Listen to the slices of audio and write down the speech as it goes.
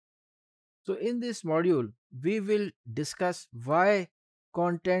So in this module, we will discuss why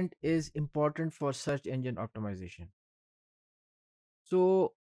content is important for search engine optimization.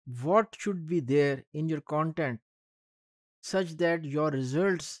 So what should be there in your content such that your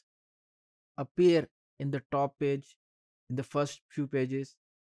results appear in the top page, in the first few pages,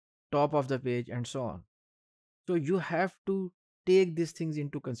 top of the page, and so on. So you have to take these things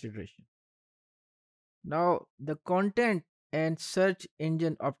into consideration. Now, the content and search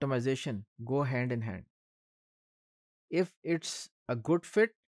engine optimization go hand in hand. If it's a good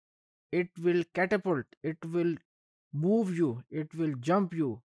fit, it will catapult, it will move you, it will jump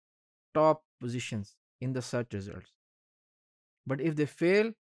you top positions in the search results. But if they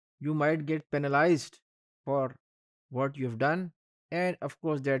fail, you might get penalized for what you've done, and of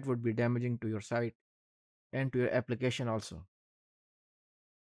course, that would be damaging to your site and to your application also.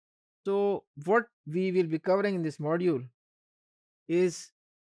 So, what we will be covering in this module is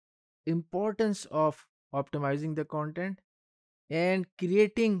importance of optimizing the content and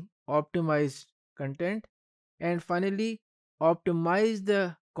creating optimized content, and finally optimize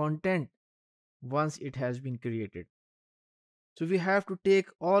the content once it has been created. So we have to take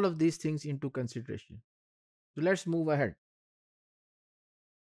all of these things into consideration. So let's move ahead.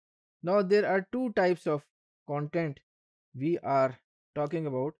 Now there are two types of content we are talking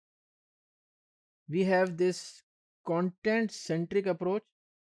about. We have this content centric approach.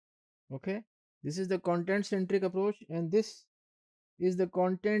 Okay, this is the content centric approach, and this is the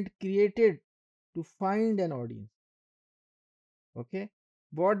content created to find an audience. Okay,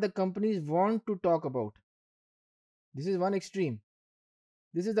 what the companies want to talk about. This is one extreme.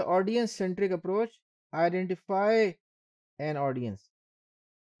 This is the audience centric approach. Identify an audience.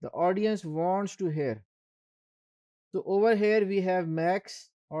 The audience wants to hear. So over here we have max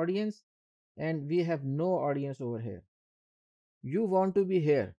audience and we have no audience over here. You want to be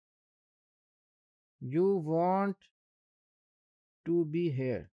here. You want to be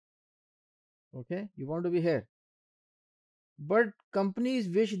here. Okay, you want to be here. But companies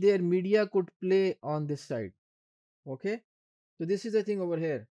wish their media could play on this side. Okay, so this is the thing over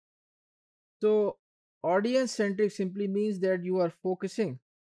here. So audience centric simply means that you are focusing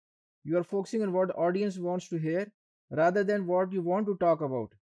on what the audience wants to hear rather than what you want to talk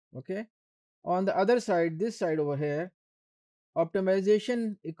about. Okay, on the other side, this side over here,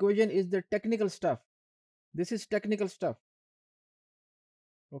 optimization equation is the technical stuff. This is technical stuff.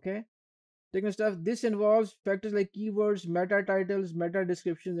 Okay, technical stuff. This involves factors like keywords, meta titles, meta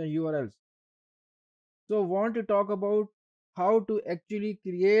descriptions, and URLs. So want to talk about how to actually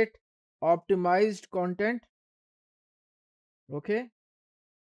create optimized content. Okay,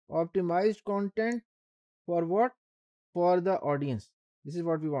 optimized content for what? For the audience. This is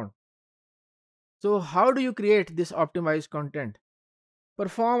what we want. So how do you create this optimized content?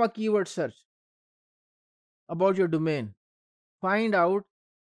 Perform a keyword search about your domain. Find out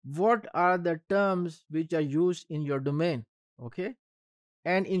what are the terms which are used in your domain. Okay,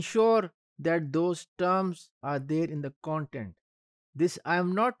 and ensure that those terms are there in the content. This I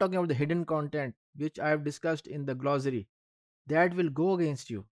am not talking about the hidden content which I have discussed in the glossary. That will go against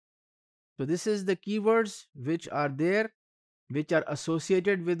you. So this is the keywords which are there, which are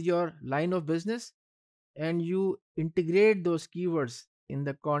associated with your line of business, and you integrate those keywords in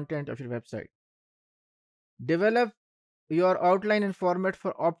the content of your website. Develop your outline and format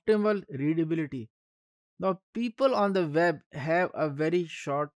for optimal readability. Now, people on the web have a very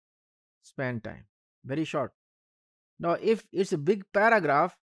short span time, very short. Now, if it's a big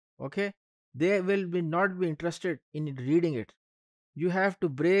paragraph, okay, they will be not be interested in reading it. You have to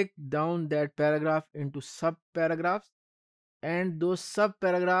break down that paragraph into sub paragraphs, and those sub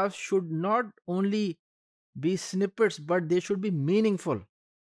paragraphs should not only be snippets, but they should be meaningful.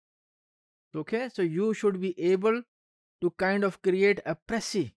 Okay, so you should be able to kind of create a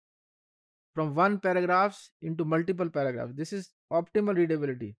précis from one paragraphs into multiple paragraphs. This is optimal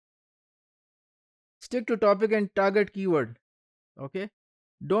readability. Stick to topic and target keyword. Okay,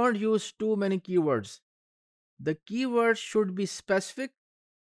 don't use too many keywords. The keywords should be specific.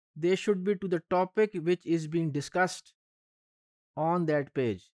 They should be to the topic which is being discussed on that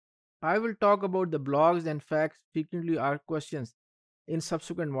page. I will talk about the blogs and facts frequently asked questions in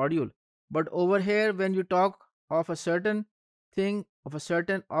subsequent module. But over here, when you talk of a certain thing, of a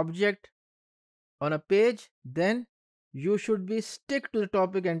certain object on a page, then you should be stick to the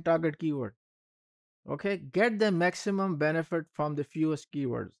topic and target keyword. Okay, get the maximum benefit from the fewest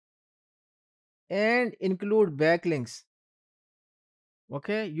keywords and include backlinks.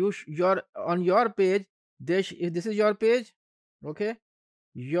 Okay, your on your page, if this is your page. Okay,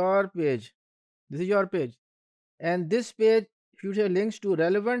 your page, this is your page, and this page should have links to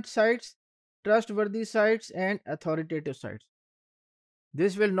relevant sites trustworthy sites and authoritative sites.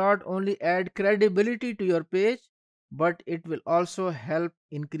 This will not only add credibility to your page, but it will also help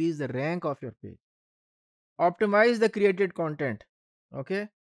increase the rank of your page. Optimize the created content. Okay.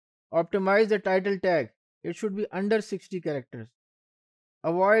 Optimize the title tag. It should be under 60 characters.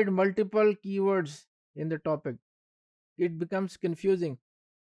 Avoid multiple keywords in the topic. It becomes confusing.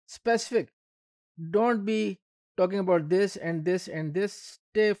 Specific. Don't be talking about this and this and this.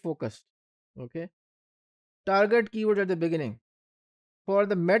 Stay focused. Okay. Target keywords at the beginning. For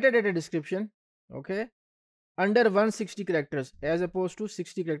the metadata description, okay, under 160 characters as opposed to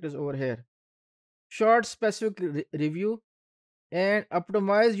 60 characters over here. Short specific review and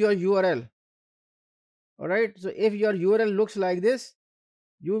optimize your URL. Alright, so if your URL looks like this,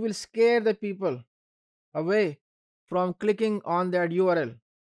 you will scare the people away from clicking on that URL.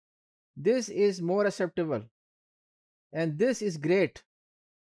 This is more acceptable and this is great.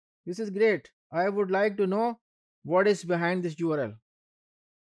 This is great. I would like to know what is behind this URL.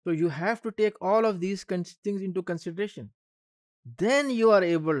 So you have to take all of these things into consideration. Then you are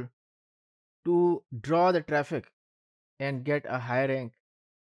able to draw the traffic and get a high rank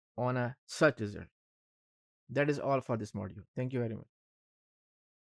on a search result. That is all for this module. Thank you very much.